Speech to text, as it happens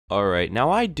Alright, now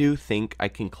I do think I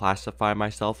can classify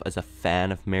myself as a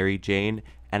fan of Mary Jane,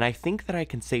 and I think that I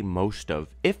can say most of,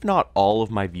 if not all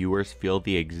of my viewers feel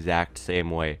the exact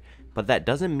same way. But that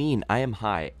doesn't mean I am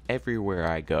high everywhere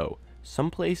I go.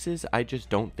 Some places I just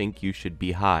don't think you should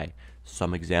be high.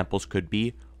 Some examples could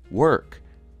be work,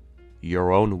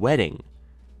 your own wedding,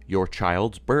 your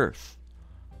child's birth,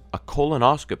 a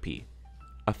colonoscopy,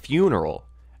 a funeral,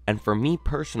 and for me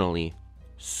personally,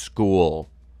 school.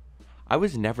 I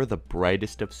was never the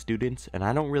brightest of students, and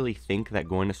I don't really think that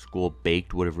going to school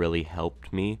baked would have really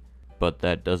helped me. But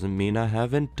that doesn't mean I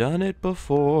haven't done it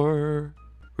before.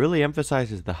 Really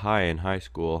emphasizes the high in high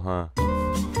school, huh?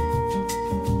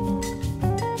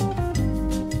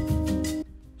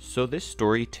 So this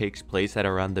story takes place at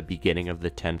around the beginning of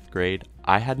the 10th grade.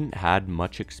 I hadn't had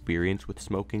much experience with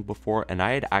smoking before, and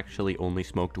I had actually only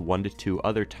smoked 1 to 2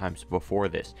 other times before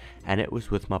this, and it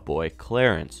was with my boy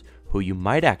Clarence, who you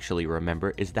might actually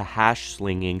remember is the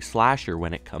hash-slinging slasher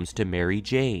when it comes to Mary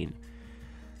Jane.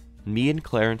 Me and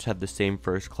Clarence had the same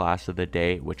first class of the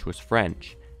day, which was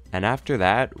French, and after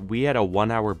that, we had a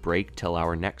 1-hour break till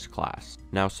our next class.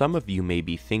 Now some of you may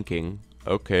be thinking,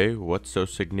 okay, what's so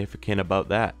significant about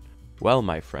that? Well,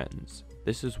 my friends,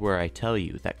 this is where I tell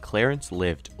you that Clarence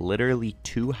lived literally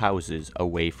 2 houses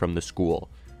away from the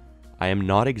school. I am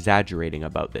not exaggerating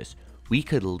about this. We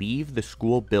could leave the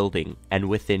school building and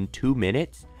within 2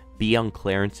 minutes be on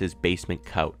Clarence's basement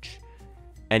couch.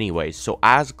 Anyways, so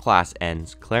as class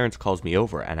ends, Clarence calls me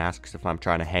over and asks if I'm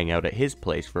trying to hang out at his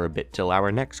place for a bit till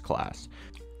our next class.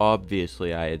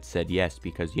 Obviously, I had said yes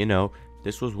because, you know,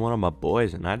 this was one of my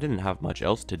boys and I didn't have much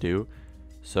else to do.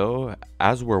 So,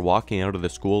 as we're walking out of the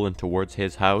school and towards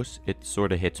his house, it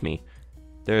sort of hits me.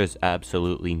 There is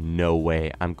absolutely no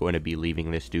way I'm going to be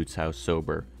leaving this dude's house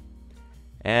sober.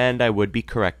 And I would be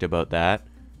correct about that.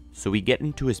 So we get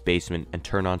into his basement and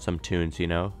turn on some tunes, you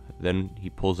know. Then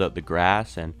he pulls out the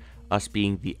grass and, us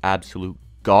being the absolute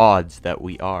gods that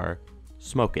we are,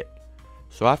 smoke it.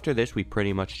 So after this, we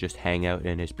pretty much just hang out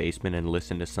in his basement and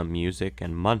listen to some music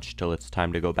and munch till it's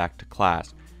time to go back to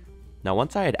class. Now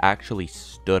once I had actually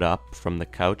stood up from the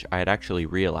couch, I had actually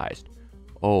realized,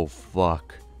 oh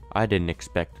fuck, I didn't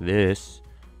expect this.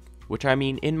 Which, I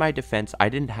mean, in my defense, I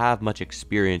didn't have much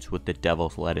experience with the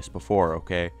devil's lettuce before,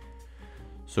 okay?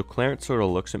 So Clarence sort of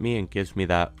looks at me and gives me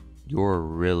that, you're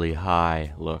really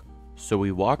high look. So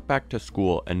we walk back to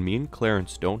school, and me and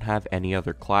Clarence don't have any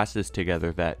other classes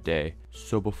together that day.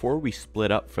 So before we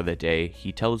split up for the day,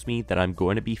 he tells me that I'm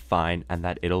going to be fine and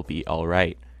that it'll be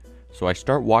alright. So I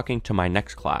start walking to my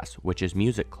next class, which is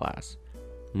music class.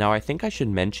 Now I think I should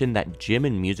mention that gym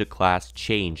and music class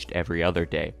changed every other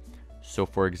day. So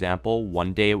for example,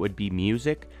 one day it would be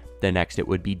music, the next it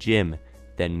would be gym,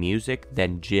 then music,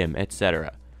 then gym,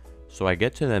 etc. So I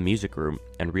get to the music room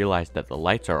and realize that the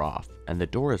lights are off and the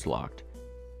door is locked,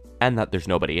 and that there's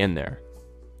nobody in there.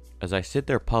 As I sit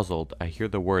there puzzled, I hear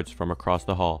the words from across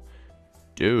the hall.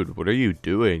 Dude, what are you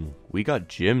doing? We got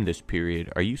gym this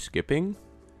period, are you skipping?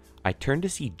 I turn to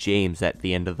see James at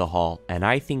the end of the hall, and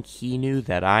I think he knew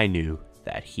that I knew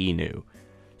that he knew.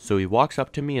 So he walks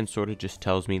up to me and sort of just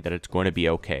tells me that it's going to be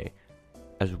okay.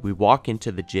 As we walk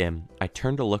into the gym, I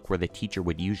turn to look where the teacher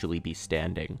would usually be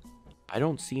standing. I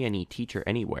don't see any teacher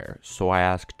anywhere, so I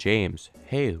ask James,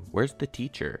 hey, where's the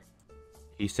teacher?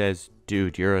 He says,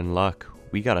 dude, you're in luck.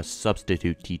 We got a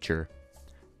substitute teacher.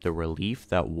 The relief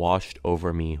that washed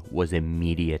over me was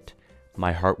immediate.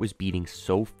 My heart was beating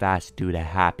so fast due to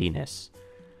happiness.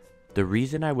 The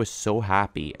reason I was so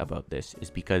happy about this is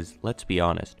because, let's be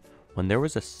honest, when there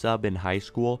was a sub in high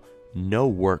school, no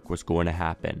work was going to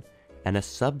happen. And a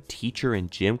sub teacher in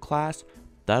gym class,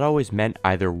 that always meant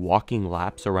either walking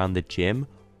laps around the gym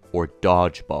or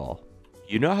dodgeball.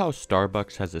 You know how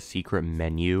Starbucks has a secret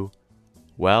menu?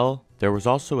 Well, there was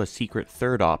also a secret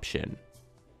third option,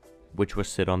 which was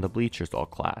sit on the bleachers all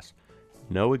class.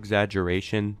 No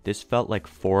exaggeration, this felt like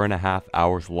 4.5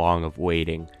 hours long of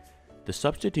waiting. The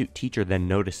substitute teacher then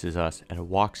notices us and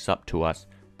walks up to us.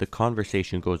 The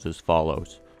conversation goes as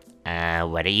follows.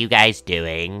 What are you guys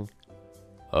doing?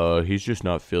 He's just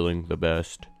not feeling the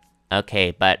best.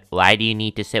 Okay, but why do you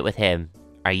need to sit with him?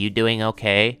 Are you doing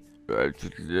okay? It's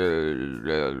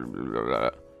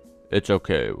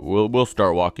okay, we'll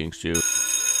start walking soon.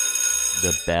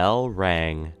 The bell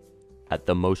rang at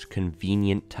the most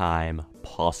convenient time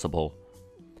possible.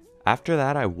 After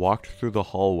that, I walked through the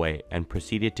hallway and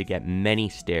proceeded to get many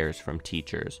stares from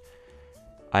teachers.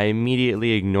 I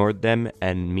immediately ignored them,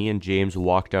 and me and James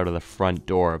walked out of the front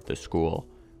door of the school.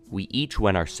 We each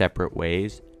went our separate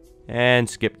ways and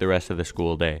skipped the rest of the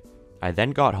school day. I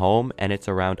then got home, and it's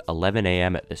around 11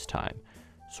 a.m. at this time.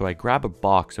 So I grab a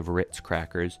box of Ritz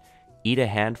crackers, eat a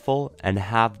handful, and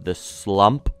have the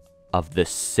slump of the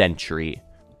century.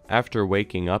 After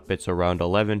waking up, it's around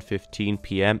 11:15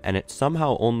 p.m. and it's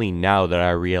somehow only now that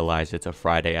I realize it's a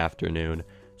Friday afternoon.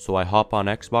 So I hop on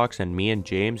Xbox and me and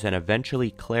James and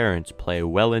eventually Clarence play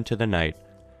well into the night.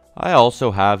 I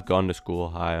also have gone to school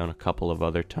high on a couple of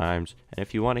other times, and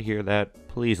if you want to hear that,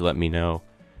 please let me know.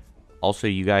 Also,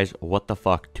 you guys, what the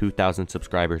fuck, 2,000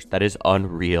 subscribers, that is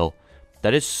unreal.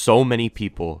 That is so many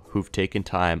people who've taken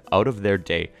time out of their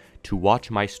day to watch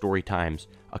my story times,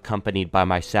 accompanied by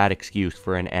my sad excuse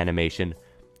for an animation.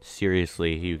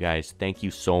 Seriously, you guys, thank you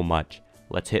so much.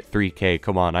 Let's hit 3K,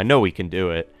 come on, I know we can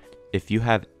do it. If you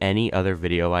have any other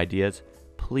video ideas,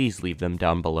 please leave them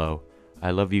down below.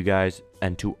 I love you guys,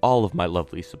 and to all of my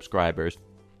lovely subscribers,